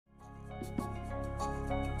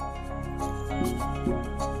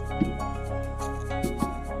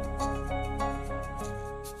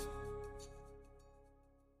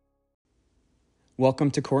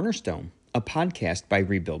Welcome to Cornerstone, a podcast by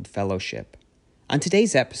Rebuild Fellowship. On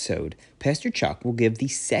today's episode, Pastor Chuck will give the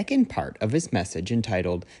second part of his message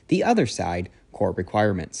entitled The Other Side, Core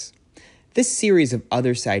Requirements. This series of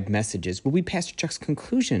Other Side messages will be Pastor Chuck's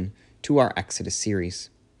conclusion to our Exodus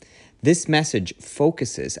series. This message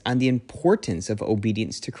focuses on the importance of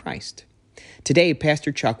obedience to Christ. Today,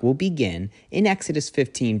 Pastor Chuck will begin in Exodus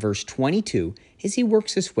 15, verse 22, as he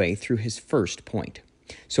works his way through his first point.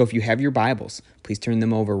 So if you have your Bibles, please turn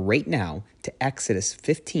them over right now to Exodus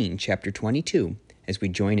 15, chapter 22, as we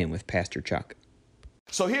join in with Pastor Chuck.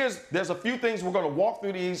 So there's a few things we're going to walk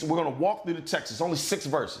through these. We're going to walk through the text. It's only six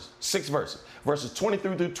verses. Verses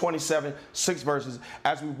 23 through 27, 6 verses.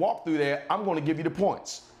 As we walk through there, I'm going to give you the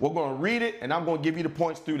points. We're going to read it, and I'm going to give you the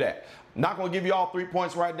points through that. I'm not going to give you all 3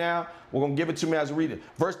 points right now. We're going to give it to me as we read it.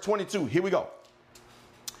 Verse 22, here we go.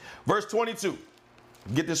 Verse 22.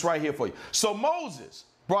 Get this right here for you. So Moses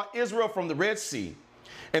brought Israel from the Red Sea,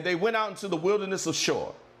 and they went out into the wilderness of Shur.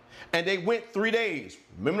 And they went 3 days.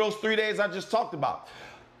 Remember those 3 days I just talked about?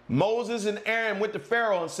 Moses and Aaron went to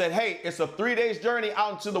Pharaoh and said, hey, it's a 3 days journey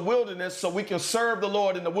out into the wilderness so we can serve the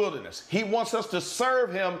Lord in the wilderness. He wants us to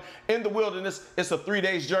serve him in the wilderness. It's a 3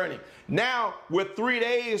 days journey. Now we're 3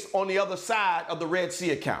 days on the other side of the Red Sea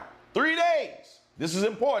account. 3 days. This is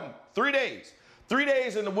important. 3 days. 3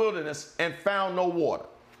 days in the wilderness and found no water.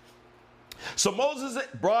 So Moses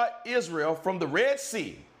brought Israel from the Red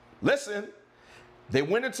Sea. Listen, they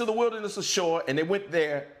went into the wilderness of Shur, and they went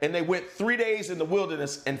there, and they went 3 days in the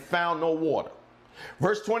wilderness and found no water.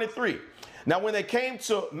 Verse 23. Now when they came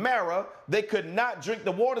to Marah, they could not drink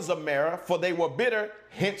the waters of Marah, for they were bitter,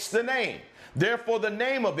 hence the name. Therefore the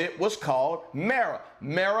name of it was called Marah.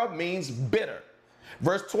 Marah means bitter.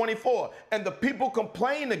 Verse 24. And the people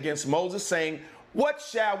complained against Moses, saying, what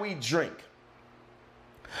shall we drink?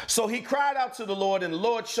 So he cried out to the Lord, and the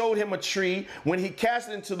Lord showed him a tree. When he cast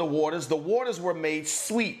it into the waters were made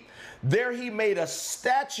sweet. There he made a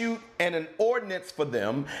statute and an ordinance for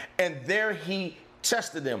them, and there he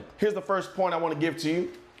tested them. Here's the first point I want to give to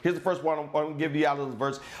you. Here's the first one I want to give you out of this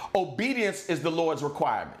verse. Obedience is the Lord's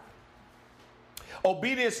requirement.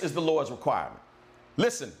 Obedience is the Lord's requirement.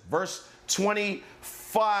 Listen, verse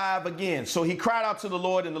 25 again. So he cried out to the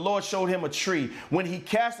Lord, and the Lord showed him a tree. When he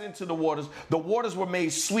cast it into the waters were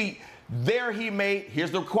made sweet. There he made,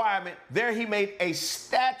 here's the requirement, there he made a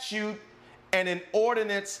statute and an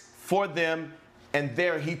ordinance for them, and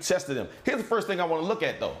there he tested them. Here's the first thing I want to look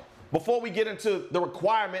at, though. Before we get into the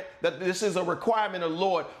requirement, that this is a requirement of the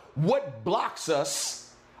Lord, what blocks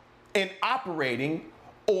us in operating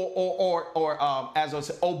as I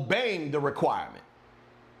said, obeying the requirement?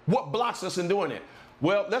 What blocks us in doing it?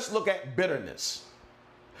 Well, let's look at bitterness.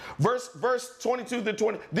 Verse 22 to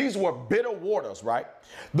 20, these were bitter waters, right?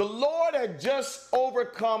 The Lord had just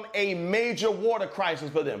overcome a major water crisis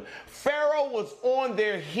for them. Pharaoh was on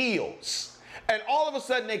their heels, and all of a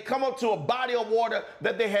sudden they come up to a body of water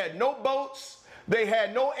that they had no boats, they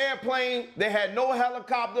had no airplane, they had no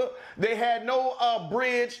helicopter, they had no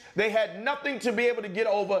bridge, they had nothing to be able to get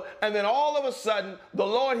over. And then all of a sudden, the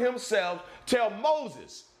Lord himself tell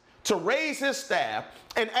Moses to raise his staff,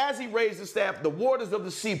 and as he raised his staff, the waters of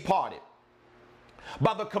the sea parted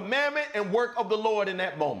by the commandment and work of the Lord in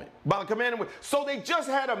that moment. By the commandment. So they just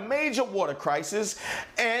had a major water crisis,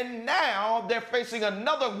 and now they're facing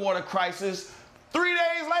another water crisis 3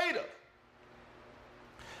 days later.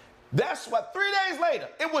 That's what, 3 days later,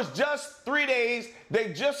 it was just 3 days.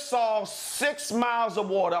 They just saw 6 miles of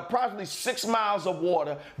water, approximately 6 miles of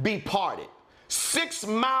water be parted. 6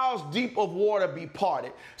 miles deep of water be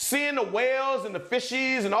parted. Seeing the whales and the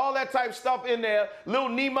fishies and all that type of stuff in there, little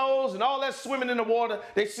Nemos and all that swimming in the water,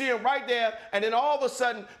 they see them right there, and then all of a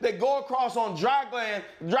sudden they go across on dry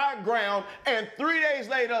ground, and 3 days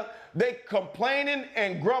later they complaining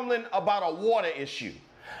and grumbling about a water issue.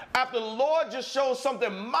 After the Lord just shows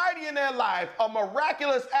something mighty in their life, a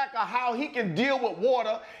miraculous act of how he can deal with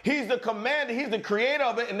water. He's the commander, he's the creator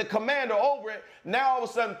of it and the commander over it. Now all of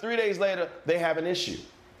a sudden, 3 days later, they have an issue.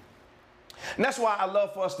 And that's why I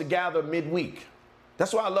love for us to gather midweek.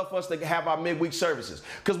 That's why I love for us to have our midweek services,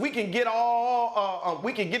 because we can get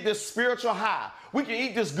we can get this spiritual high. We can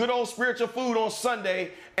eat this good old spiritual food on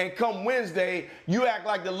Sunday, and come Wednesday, you act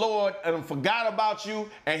like the Lord forgot about you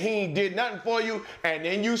and he ain't did nothing for you, and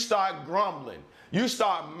then you start grumbling. You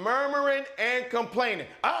start murmuring and complaining.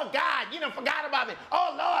 Oh, God, you done forgot about me.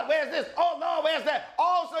 Oh, Lord, where's this? Oh, Lord, where's that?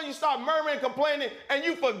 All of a sudden you start murmuring and complaining, and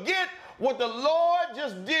you forget what the Lord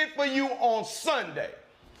just did for you on Sunday.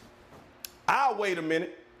 I'll wait a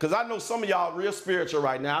minute. Because I know some of y'all real spiritual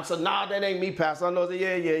right now. I said, nah, that ain't me, Pastor. I know that,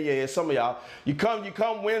 yeah. Some of y'all. You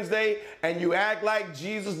come Wednesday and you act like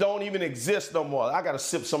Jesus don't even exist no more. I got to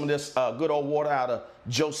sip some of this good old water out of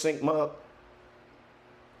Joe Sink mug.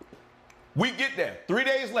 We get there 3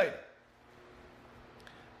 days later.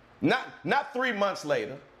 Not 3 months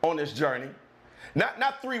later on this journey.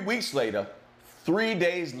 Not 3 weeks later. 3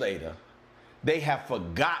 days later, they have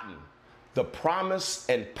forgotten the promise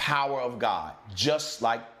and power of God, just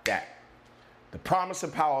like that. The promise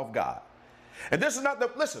and power of God. And this is not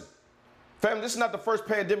listen, family, this is not the first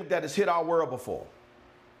pandemic that has hit our world before.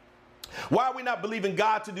 Why are we not believing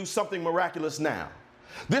God to do something miraculous now?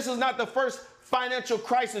 This is not the first financial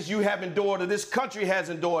crisis you have endured or this country has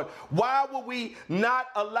endured. Why would we not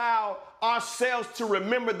allow ourselves to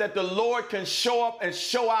remember that the Lord can show up and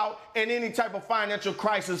show out in any type of financial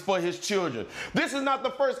crisis for his children? This is not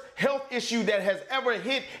the first health issue that has ever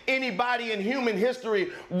hit anybody in human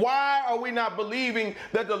history. Why are we not believing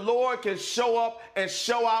that the Lord can show up and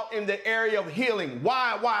show out in the area of healing?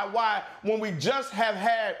 Why? When we just have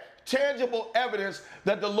had tangible evidence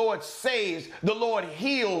that the Lord saves, the Lord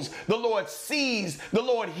heals, the Lord sees, the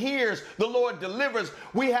Lord hears, the Lord delivers.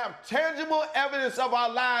 We have tangible evidence of our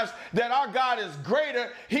lives that our God is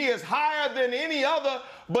greater. He is higher than any other.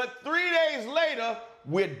 But 3 days later,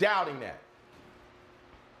 we're doubting that.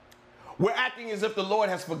 We're acting as if the Lord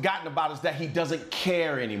has forgotten about us, that he doesn't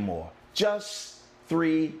care anymore. Just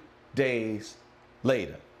 3 days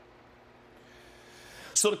later.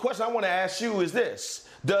 So the question I want to ask you is this.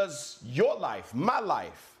 Does your life, my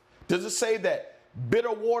life, does it say that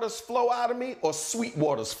bitter waters flow out of me or sweet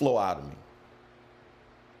waters flow out of me?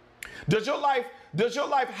 Does your life,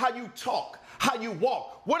 how you talk, how you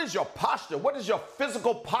walk, what is your posture? What does your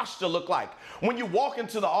physical posture look like? When you walk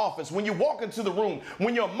into the office, when you walk into the room,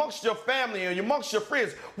 when you're amongst your family and you're amongst your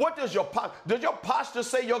friends, what does your posture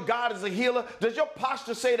say your God is a healer? Does your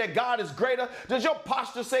posture say that God is greater? Does your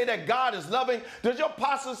posture say that God is loving? Does your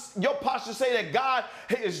posture say that God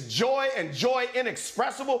is joy and joy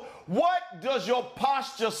inexpressible? What does your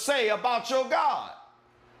posture say about your God?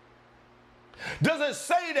 Does it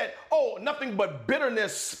say that, oh, nothing but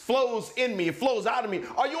bitterness flows in me, flows out of me?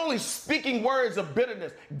 Are you only speaking words of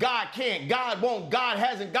bitterness? God can't, God won't, God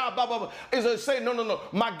hasn't, God blah, blah, blah. Is it saying, no,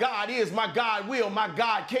 my God is, my God will, my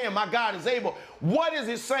God can, my God is able? What is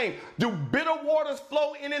it saying? Do bitter waters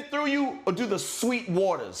flow in and through you, or do the sweet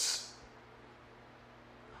waters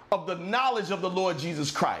of the knowledge of the Lord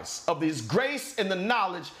Jesus Christ, of his grace and the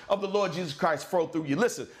knowledge of the Lord Jesus Christ flow through you?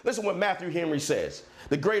 Listen what Matthew Henry says,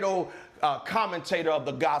 the great old commentator of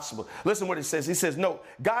the gospel. Listen what he says. He says, no,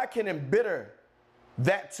 God can embitter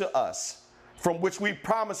that to us from which we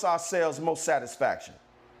promise ourselves most satisfaction,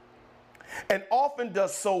 and often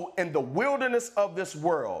does so in the wilderness of this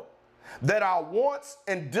world, that our wants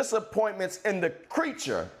and disappointments in the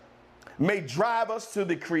creature may drive us to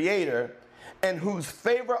the Creator, and whose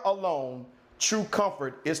favor alone true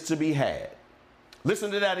comfort is to be had.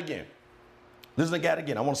 Listen to that again. Listen to that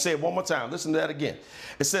again. I want to say it one more time. Listen to that again.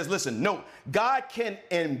 It says, listen, note, God can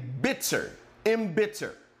embitter,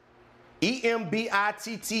 E-M-B-I-T-T-E-R.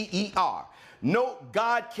 Note,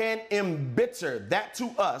 God can embitter that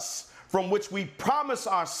to us from which we promise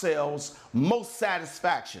ourselves most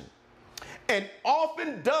satisfaction, and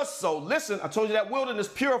often does so. Listen, I told you that wilderness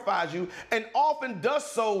purifies you, and often does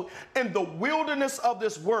so in the wilderness of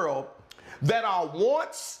this world, that our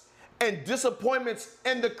wants and disappointments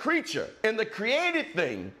in the creature, in the created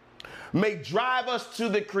thing, may drive us to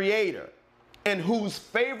the Creator, in whose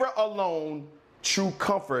favor alone true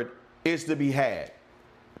comfort is to be had.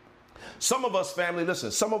 Some of us, family, listen,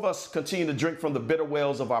 some of us continue to drink from the bitter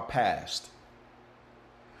wells of our past.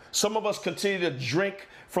 Some of us continue to drink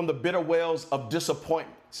from the bitter wells of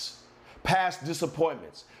disappointments, past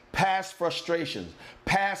frustrations,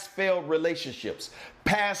 past failed relationships,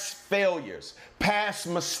 past failures, past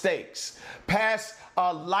mistakes, past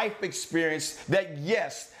life experience that,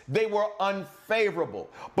 yes, they were unfavorable.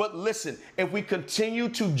 But listen, if we continue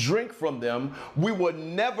to drink from them, we will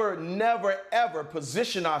never, ever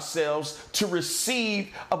position ourselves to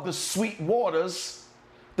receive of the sweet waters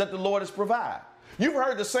that the Lord has provided. You've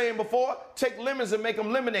heard the saying before, take lemons and make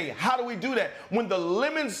them lemonade. How do we do that? When the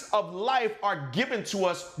lemons of life are given to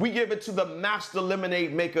us, we give it to the master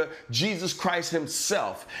lemonade maker, Jesus Christ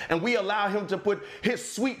himself. And we allow him to put his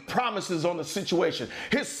sweet promises on the situation,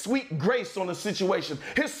 his sweet grace on the situation,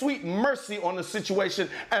 his sweet mercy on the situation,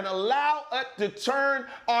 and allow us to turn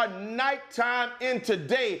our nighttime into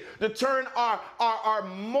day, to turn our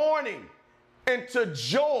mourning into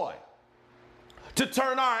joy, to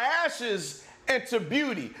turn our ashes into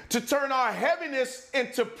beauty, to turn our heaviness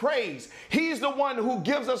into praise. He's the one who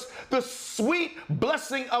gives us the sweet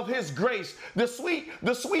blessing of his grace, the sweet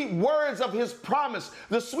words of his promise,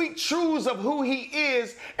 the sweet truths of who he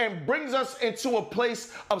is, and brings us into a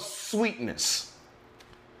place of sweetness.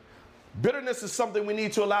 Bitterness is something we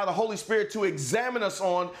need to allow the Holy Spirit to examine us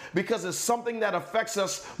on, because it's something that affects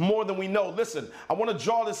us more than we know. Listen, I want to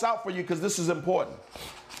draw this out for you because this is important.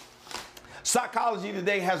 Psychology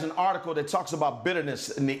Today has an article that talks about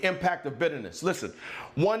bitterness and the impact of bitterness. Listen,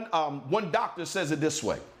 one doctor says it this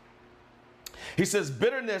way. He says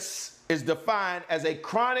bitterness is defined as a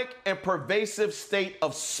chronic and pervasive state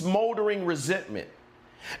of smoldering resentment,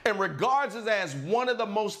 and regards it as one of the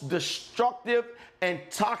most destructive and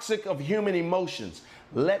toxic of human emotions.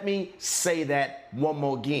 Let me say that one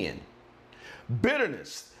more again.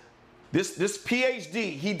 Bitterness, this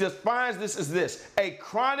PhD, he defines this as this: a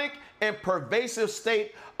chronic and pervasive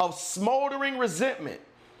state of smoldering resentment,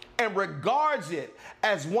 and regards it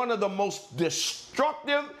as one of the most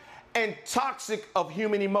destructive and toxic of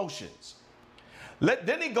human emotions.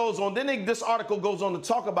 This article goes on to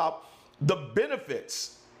talk about the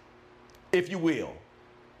benefits, if you will.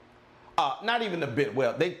 Not even the bit,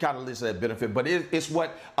 well, they kind of list that benefit, but it's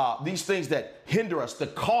what these things that hinder us, the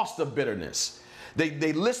cost of bitterness.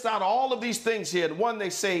 They list out all of these things here, and one they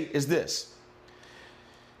say is this.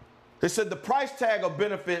 They said the price tag of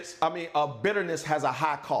bitterness has a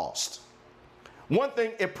high cost. One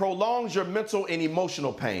thing, it prolongs your mental and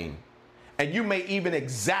emotional pain, and you may even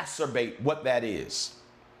exacerbate what that is.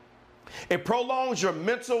 It prolongs your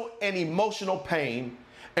mental and emotional pain,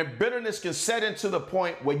 and bitterness can set into the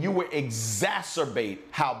point where you will exacerbate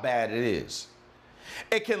how bad it is.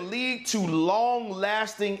 It can lead to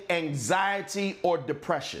long-lasting anxiety or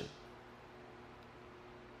depression.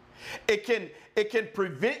 It can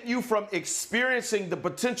prevent you from experiencing the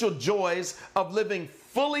potential joys of living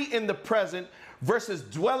fully in the present versus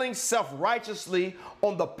dwelling self-righteously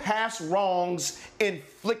on the past wrongs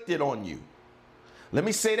inflicted on you. Let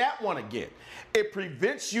me say that one again. It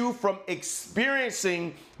prevents you from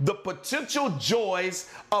experiencing the potential joys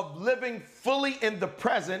of living fully in the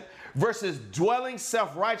present versus dwelling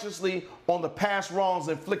self-righteously on the past wrongs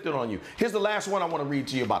inflicted on you. Here's the last one I want to read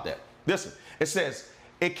to you about that. Listen, it says,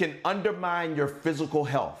 it can undermine your physical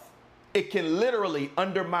health. It can literally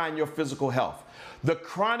undermine your physical health. The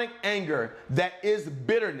chronic anger that is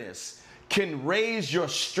bitterness can raise your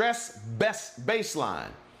stress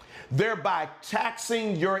baseline, thereby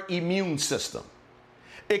taxing your immune system.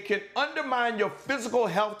 It can undermine your physical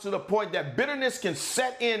health to the point that bitterness can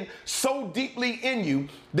set in so deeply in you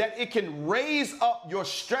that it can raise up your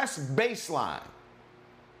stress baseline.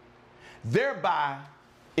 Thereby,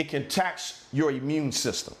 it can tax your immune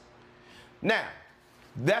system. Now,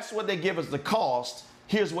 that's what they give us the cost.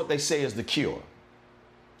 Here's what they say is the cure.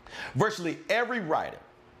 Virtually every writer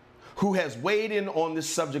who has weighed in on this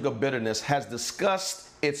subject of bitterness has discussed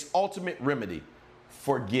its ultimate remedy: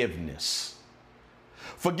 forgiveness.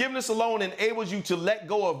 Forgiveness alone enables you to let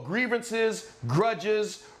go of grievances,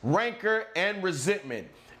 grudges, rancor, and resentment.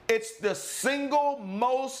 It's the single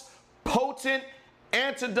most potent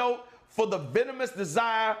antidote for the venomous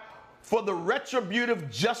desire for the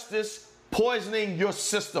retributive justice poisoning your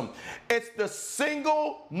system. It's the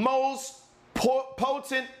single most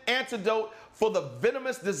potent antidote for the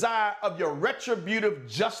venomous desire of your retributive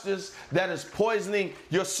justice that is poisoning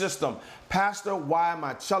your system. Pastor, why am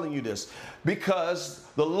I telling you this? Because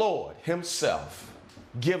the Lord himself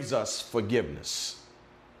gives us forgiveness.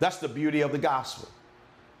 That's the beauty of the gospel.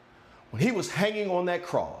 When he was hanging on that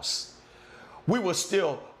cross, we were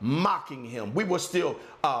still mocking him. We were still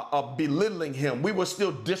belittling him. We were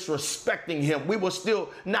still disrespecting him. We were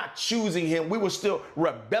still not choosing him. We were still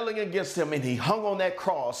rebelling against him. And he hung on that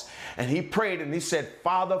cross and he prayed and he said,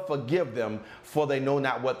 Father, forgive them, for they know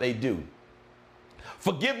not what they do.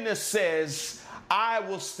 Forgiveness says, I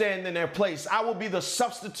will stand in their place. I will be the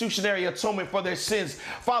substitutionary atonement for their sins.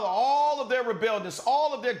 Father, all of their rebelliousness,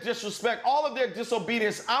 all of their disrespect, all of their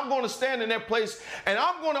disobedience, I'm going to stand in their place and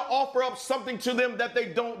I'm going to offer up something to them that they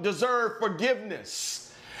don't deserve: forgiveness.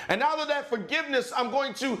 And out of that forgiveness, I'm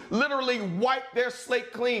going to literally wipe their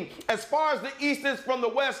slate clean. As far as the east is from the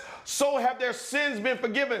west, so have their sins been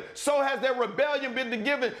forgiven. So has their rebellion been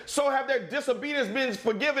forgiven. So have their disobedience been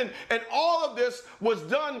forgiven. And all of this was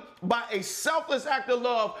done by a selfless act of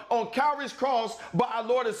love on Calvary's cross by our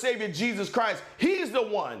Lord and Savior, Jesus Christ. He's the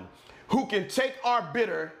one who can take our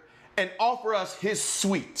bitter and offer us his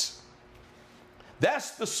sweet.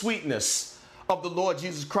 That's the sweetness of the Lord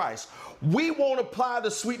Jesus Christ. We won't apply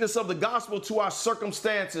the sweetness of the gospel to our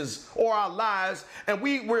circumstances or our lives, and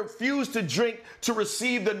we refuse to drink to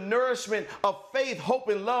receive the nourishment of faith, hope,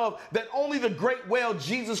 and love that only the great well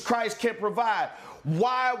Jesus Christ can provide.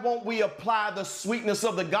 Why won't we apply the sweetness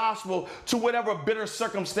of the gospel to whatever bitter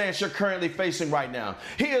circumstance you're currently facing right now?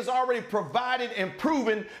 He has already provided and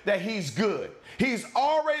proven that he's good. He's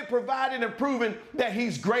already provided and proven that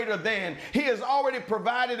he's greater than. He has already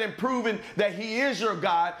provided and proven that he is your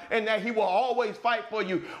God and that he will always fight for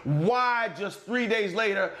you. Why just 3 days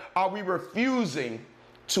later are we refusing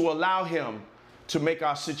to allow him to make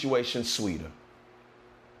our situation sweeter?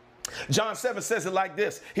 John 7 says it like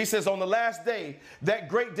this. He says, on the last day, that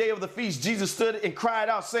great day of the feast, Jesus stood and cried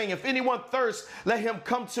out, saying, if anyone thirsts, let him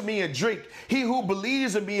come to me and drink. He who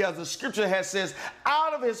believes in me, as the scripture has says,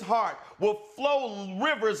 out of his heart will flow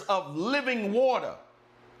rivers of living water.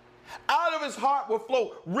 Out of his heart will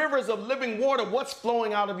flow rivers of living water. What's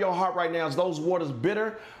flowing out of your heart right now? Is those waters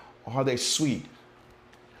bitter or are they sweet?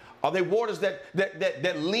 Are they waters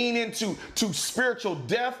that lean into spiritual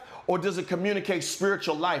death, or does it communicate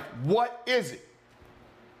spiritual life? What is it?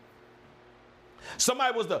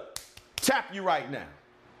 Somebody was to tap you right now,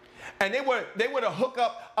 and they were to hook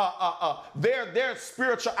up their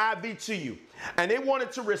spiritual IV to you, and they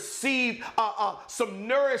wanted to receive some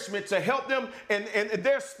nourishment to help them in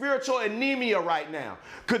their spiritual anemia right now.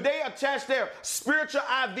 Could they attach their spiritual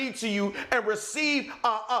IV to you and receive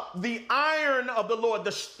the iron of the Lord,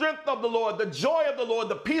 the strength of the Lord, the joy of the Lord,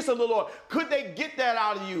 the peace of the Lord? Could they get that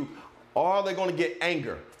out of you? Or are they going to get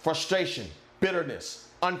anger, frustration, bitterness,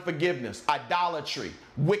 unforgiveness, idolatry,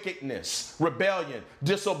 wickedness, rebellion,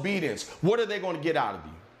 disobedience? What are they going to get out of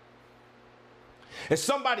you? If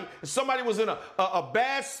somebody was in a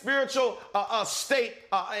bad spiritual state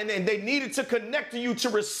and they needed to connect to you to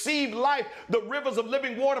receive life, the rivers of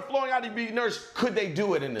living water flowing out of you be nourished, could they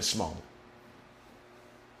do it in this moment?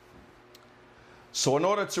 So in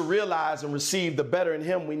order to realize and receive the better in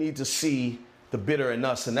him, we need to see the bitter in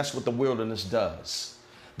us, and that's what the wilderness does.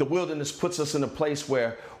 The wilderness puts us in a place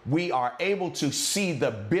where we are able to see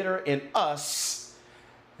the bitter in us,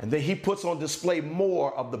 and then he puts on display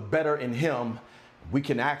more of the better in him. We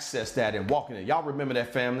can access that and walk in it. Y'all remember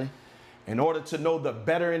that, family? In order to know the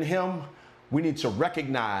better in him, we need to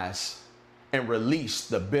recognize and release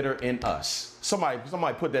the bitter in us. Somebody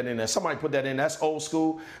put that in there. Somebody put that in. That's old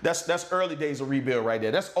school. That's early days of rebuild right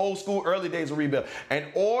there. That's old school, early days of rebuild. In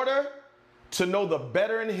order to know the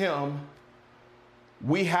better in him,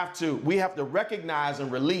 we have to recognize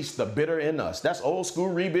and release the bitter in us. That's old school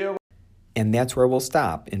rebuild. And that's where we'll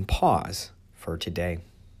stop and pause for today.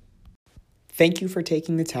 Thank you for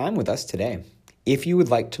taking the time with us today. If you would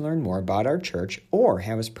like to learn more about our church or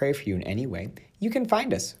have us pray for you in any way, you can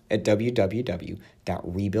find us at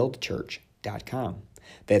www.rebuildchurch.com.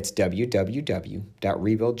 That's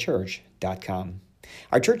www.rebuildchurch.com.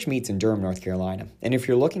 Our church meets in Durham, North Carolina, and if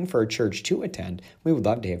you're looking for a church to attend, we would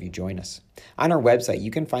love to have you join us. On our website,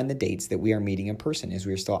 you can find the dates that we are meeting in person, as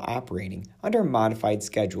we are still operating under a modified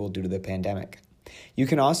schedule due to the pandemic. You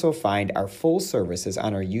can also find our full services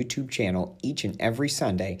on our YouTube channel each and every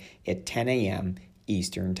Sunday at 10 a.m.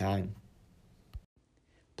 Eastern Time.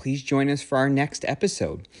 Please join us for our next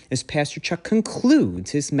episode as Pastor Chuck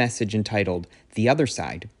concludes his message entitled, The Other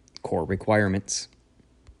Side, Core Requirements.